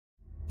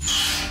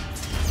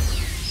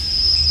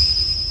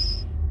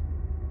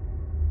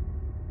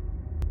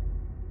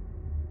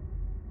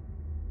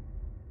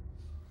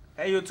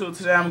Hey YouTube,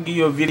 today I'm going to give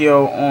you a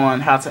video on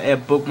how to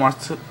add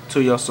bookmarks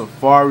to your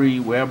Safari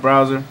web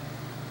browser.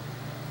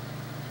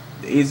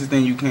 The easiest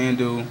thing you can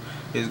do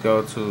is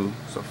go to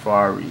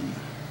Safari.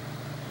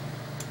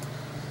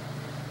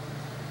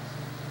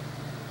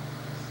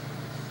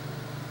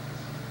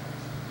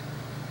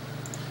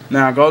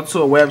 Now go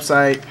to a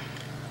website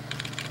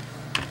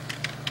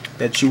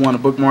that you want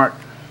to bookmark.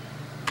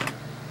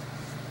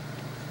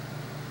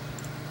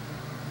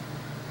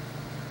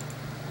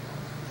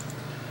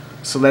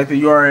 Select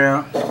the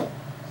URL,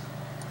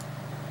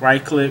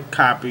 right click,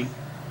 copy,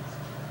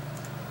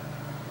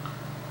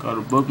 go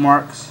to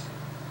bookmarks.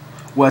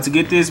 Well, to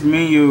get this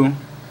menu, you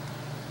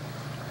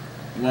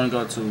want to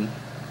go to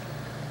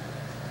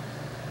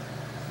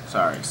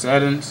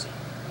settings,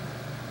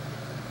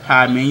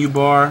 hide menu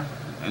bar,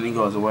 and it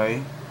goes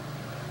away.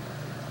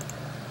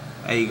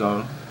 There you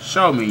go,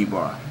 show menu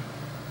bar.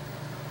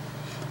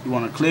 You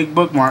want to click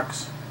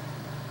bookmarks,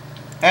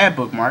 add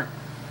bookmark.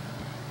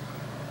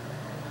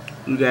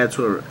 You got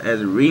to as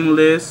a reading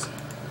list,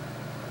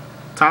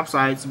 top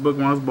sites,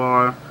 bookmarks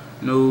bar,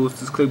 news.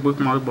 Just click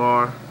bookmarks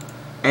bar,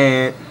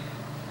 add.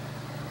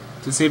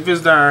 To see if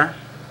it's there,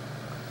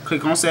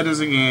 click on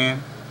settings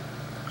again,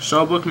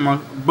 show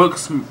bookmark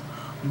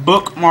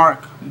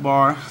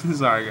bar.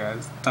 Sorry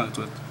guys, tongue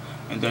twister.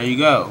 And there you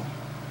go.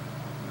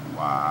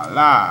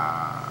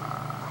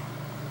 Voila.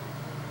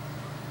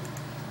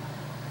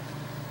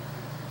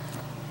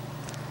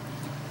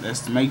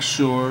 Let's make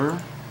sure.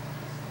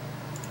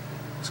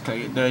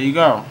 Click it. There you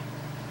go.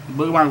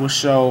 Bookmark will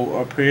show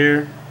up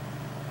here.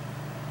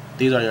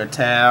 These are your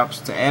tabs.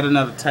 To add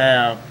another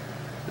tab,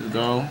 just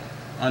go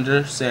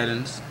under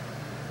settings,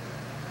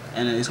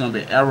 and then it's gonna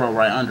be an arrow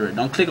right under it.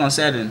 Don't click on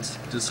settings.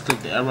 Just click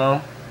the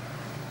arrow.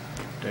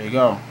 There you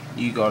go.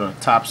 You go to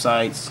top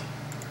sites,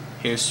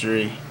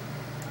 history,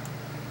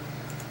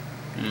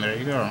 and there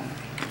you go.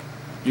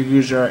 You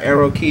use your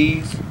arrow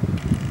keys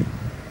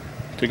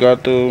to go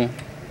through.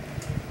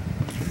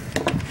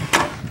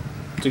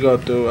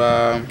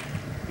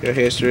 Your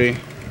history.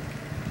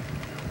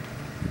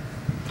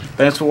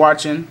 Thanks for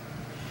watching.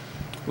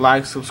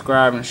 Like,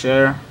 subscribe, and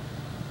share.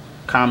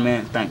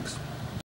 Comment. Thanks.